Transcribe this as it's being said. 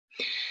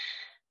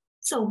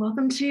So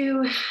welcome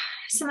to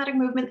somatic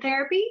movement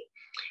therapy.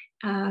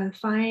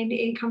 Find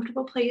a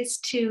comfortable place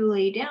to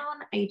lay down,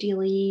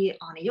 ideally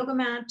on a yoga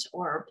mat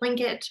or a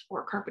blanket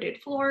or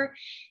carpeted floor.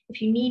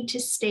 If you need to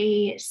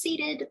stay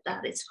seated,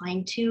 that is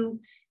fine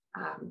too.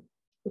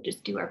 We'll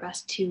just do our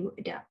best to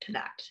adapt to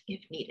that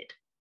if needed.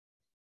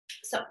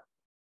 So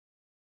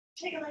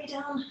take a lay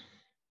down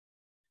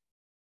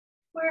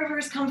wherever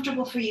is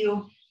comfortable for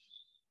you.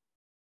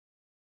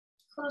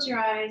 Close your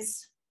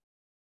eyes.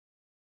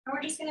 And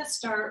we're just going to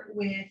start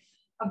with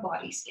a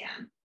body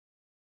scan.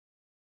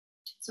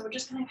 So we're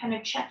just going to kind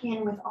of check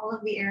in with all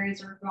of the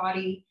areas of our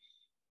body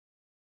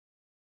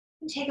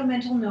and take a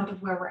mental note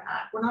of where we're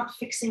at. We're not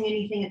fixing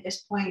anything at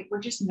this point.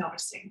 We're just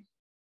noticing.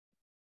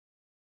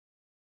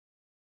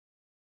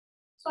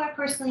 So I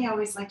personally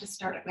always like to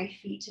start at my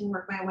feet and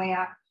work my way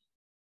up.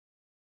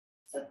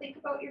 So think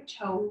about your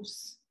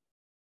toes.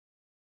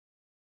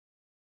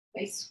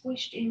 Are they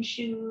squished in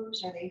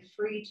shoes? Are they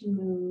free to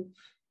move?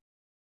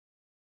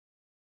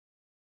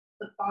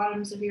 The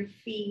bottoms of your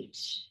feet.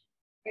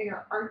 Are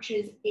your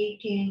arches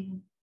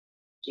aching?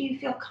 Do you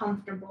feel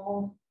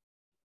comfortable?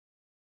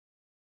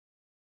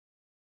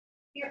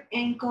 Your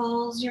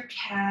ankles, your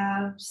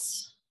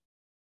calves.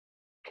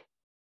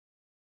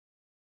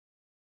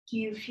 Do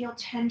you feel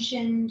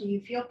tension? Do you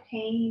feel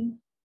pain?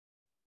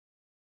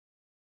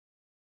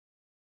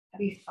 Have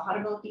you thought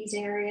about these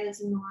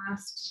areas in the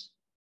last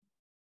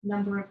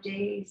number of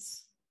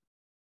days?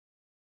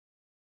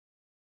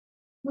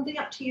 Moving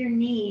up to your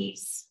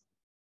knees.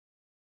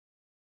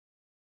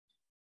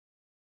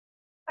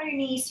 How do your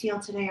knees feel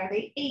today? Are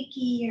they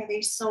achy? Are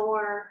they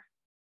sore?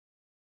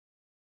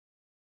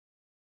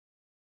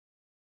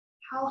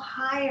 How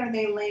high are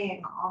they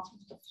laying off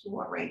of the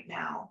floor right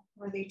now?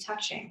 Are they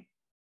touching?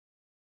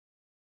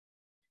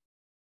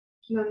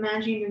 If you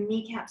imagine your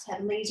kneecaps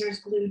had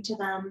lasers glued to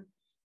them,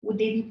 would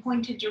they be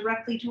pointed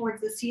directly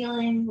towards the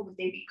ceiling? Would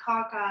they be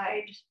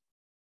cockeyed?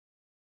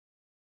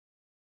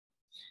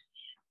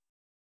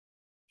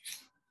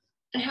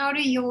 And how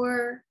do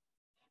your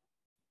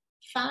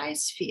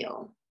thighs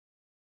feel?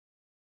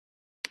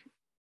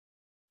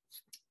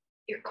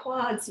 Your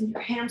quads and your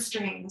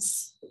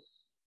hamstrings.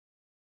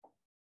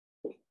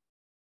 Are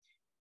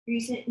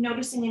you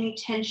noticing any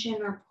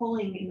tension or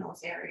pulling in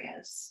those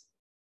areas?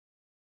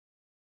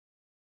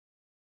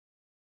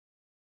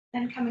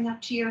 Then coming up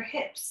to your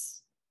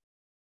hips.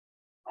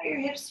 How do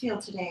your hips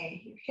feel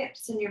today? Your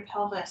hips and your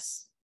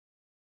pelvis.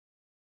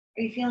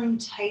 Are you feeling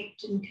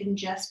tight and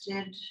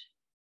congested,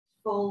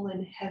 full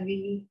and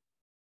heavy?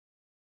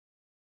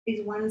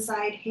 Is one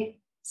side hip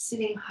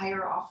sitting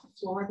higher off the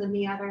floor than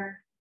the other?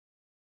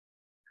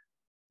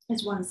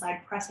 Is one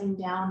side pressing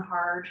down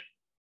hard?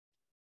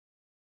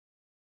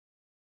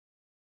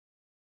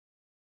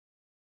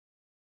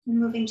 And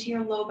moving to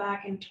your low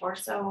back and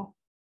torso.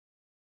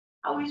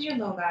 How is your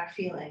low back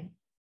feeling?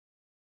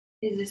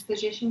 Is this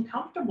position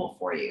comfortable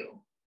for you?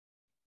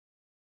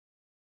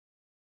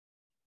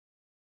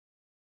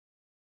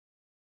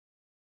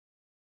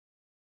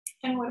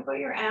 And what about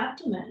your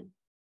abdomen?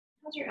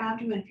 How's your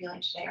abdomen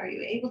feeling today? Are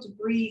you able to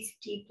breathe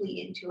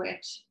deeply into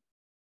it?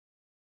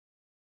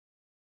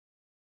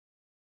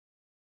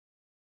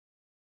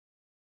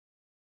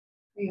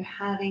 Are you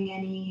having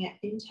any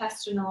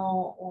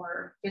intestinal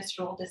or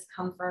visceral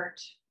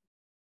discomfort?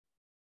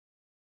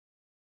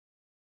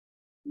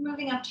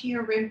 Moving up to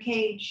your rib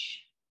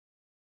cage,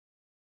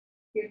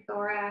 your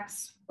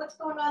thorax. What's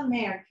going on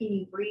there? Can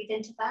you breathe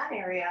into that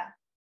area?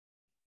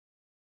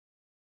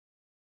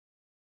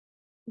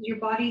 Is your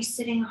body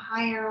sitting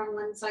higher on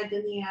one side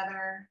than the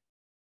other?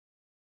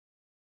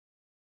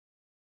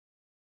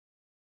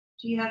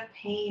 Do you have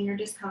pain or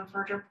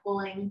discomfort or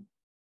pulling?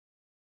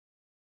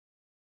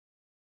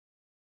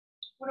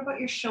 What about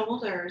your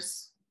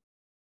shoulders?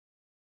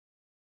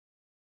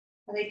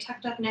 Are they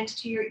tucked up next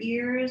to your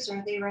ears, or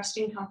are they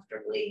resting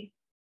comfortably?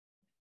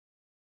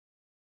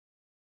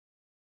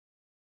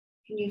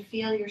 Can you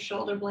feel your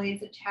shoulder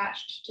blades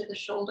attached to the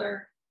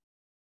shoulder?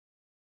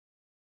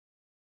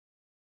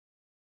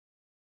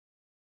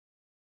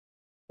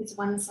 Is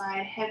one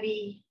side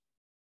heavy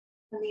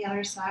and the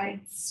other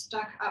side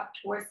stuck up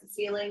towards the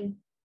ceiling?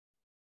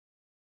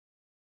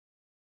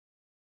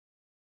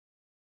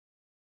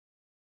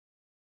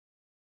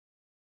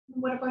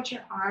 What about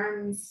your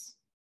arms,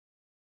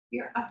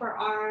 your upper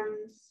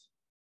arms,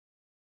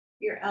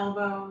 your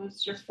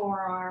elbows, your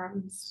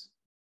forearms?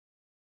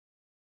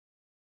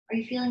 Are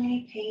you feeling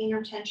any pain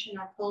or tension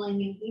or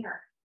pulling in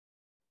here?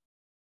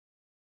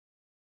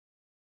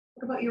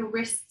 What about your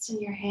wrists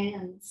and your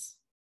hands?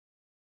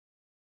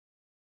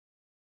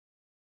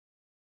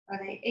 Are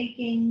they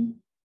aching?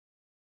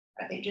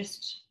 Are they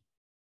just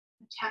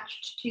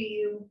attached to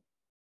you?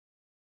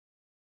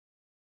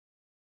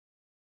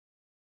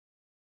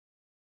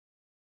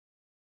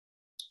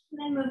 And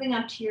then moving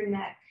up to your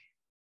neck.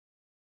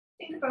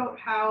 Think about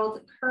how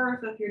the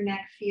curve of your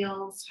neck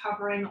feels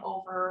hovering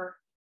over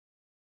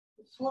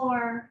the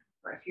floor,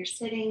 or if you're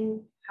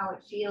sitting, how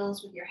it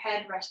feels with your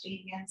head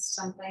resting against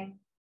something.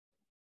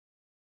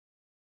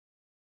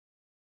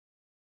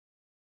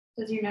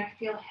 Does your neck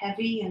feel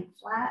heavy and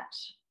flat?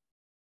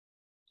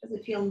 Does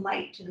it feel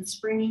light and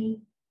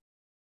springy?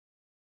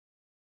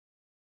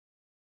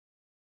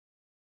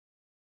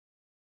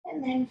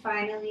 And then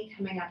finally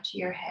coming up to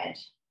your head.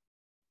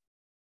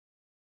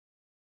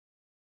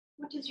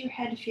 What does your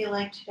head feel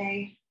like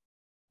today?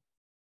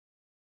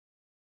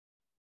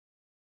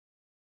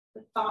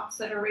 The thoughts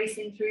that are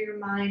racing through your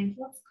mind,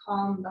 let's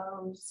calm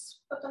those.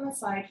 Put them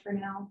aside for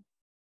now.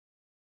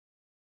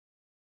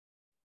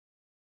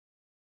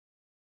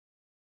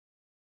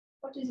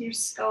 What does your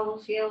skull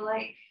feel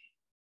like?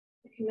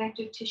 The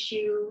connective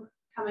tissue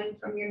coming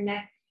from your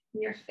neck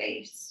and your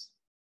face.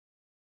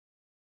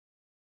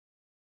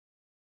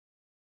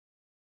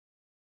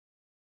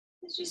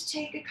 Let's just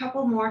take a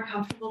couple more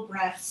comfortable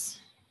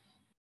breaths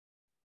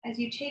as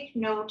you take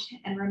note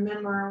and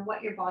remember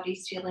what your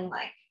body's feeling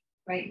like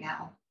right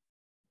now.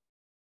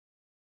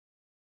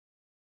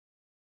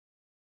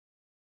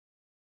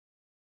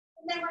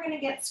 And then we're going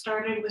to get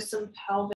started with some pelvic